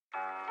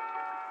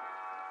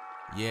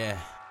Yeah.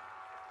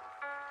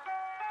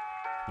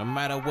 No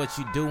matter what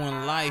you do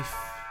in life,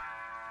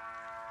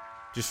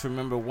 just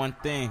remember one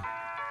thing.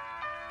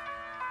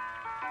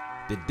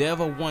 The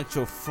devil wants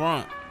your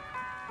front,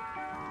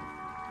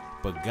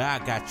 but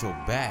God got your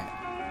back.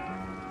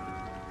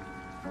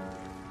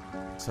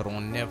 So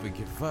don't never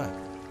give up.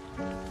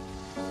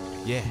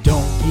 Yeah.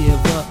 Don't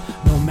give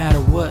up, no matter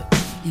what.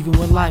 Even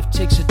when life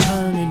takes a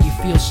turn and you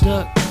feel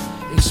stuck,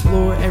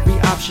 explore every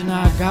option,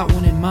 I got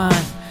one in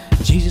mind.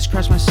 Jesus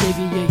Christ my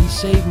Savior, yeah, He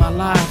saved my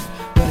life.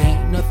 But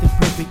ain't nothing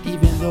perfect,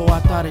 even though I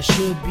thought it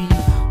should be.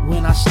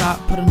 When I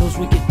stopped putting those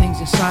wicked things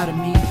inside of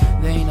me,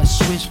 there ain't a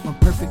switch from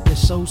perfect to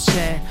so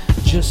sad.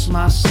 Just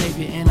my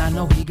Savior, and I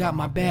know He got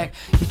my back.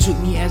 He took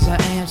me as I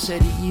am,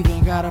 said He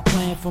even got a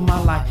plan for my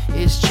life.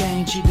 It's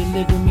changed, He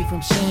delivered me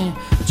from sin,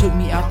 took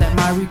me out that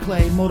miry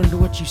clay, molded into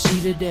what you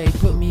see today.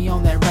 Put me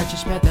on that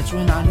righteous path, that's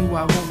when I knew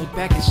I won't look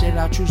back. And said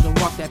I'll choose to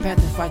walk that path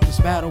and fight this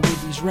battle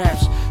with these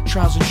raps.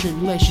 Trials and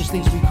tribulations,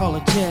 things we call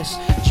a test.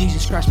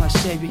 Jesus Christ my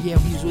Savior, yeah,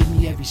 He's with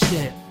me every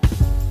step.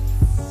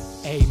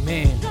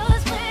 Amen.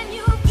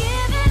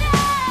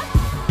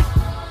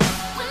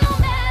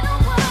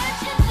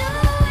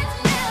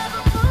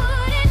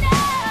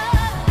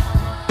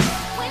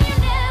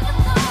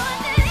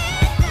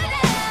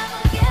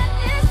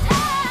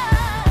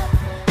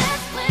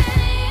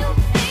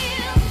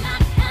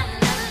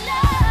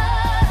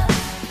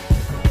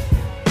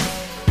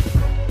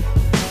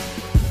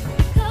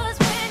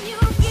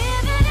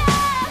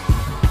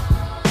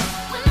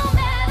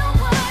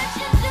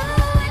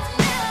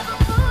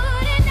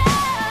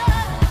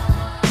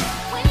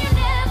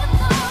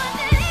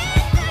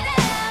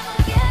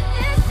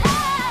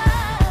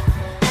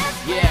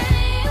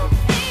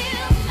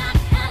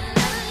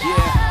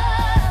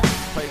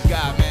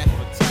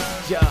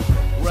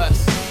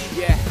 RUSS,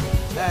 yeah,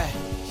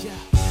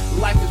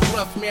 life is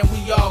rough, man,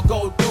 we all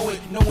go through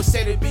it. No one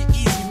said it'd be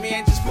easy,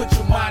 man, just put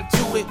your mind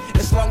to it.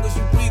 As long as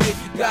you breathe it,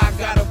 God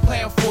got a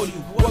plan for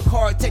you. Work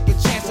hard, take a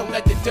chance, don't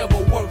let the devil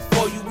work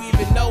for you.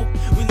 Even though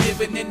we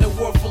living in a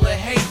world full of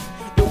hate,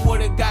 the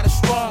word of God is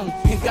strong,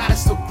 and God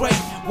is so great.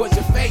 What's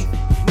your faith?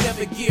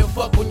 Never give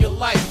up on your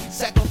life.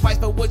 Sacrifice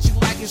for what you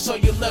like and show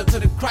your love to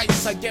the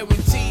Christ. I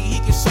guarantee He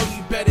can show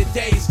you better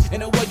days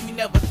in a way you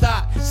never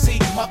thought. See,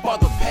 my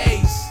Father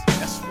pays.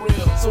 That's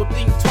real. So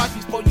think twice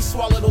before you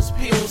swallow those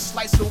pills.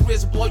 Slice the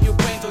wrist, blow your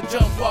brains, or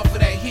jump off of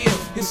that hill.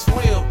 It's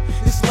real.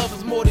 This love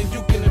is more than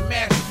you can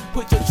imagine.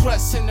 Put your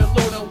trust in the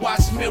Lord and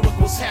watch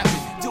miracles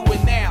happen. Do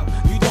it now.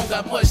 You don't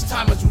got much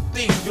time as you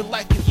think. Your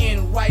life can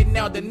end right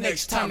now the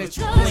next time that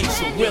you blink.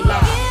 So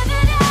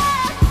realize.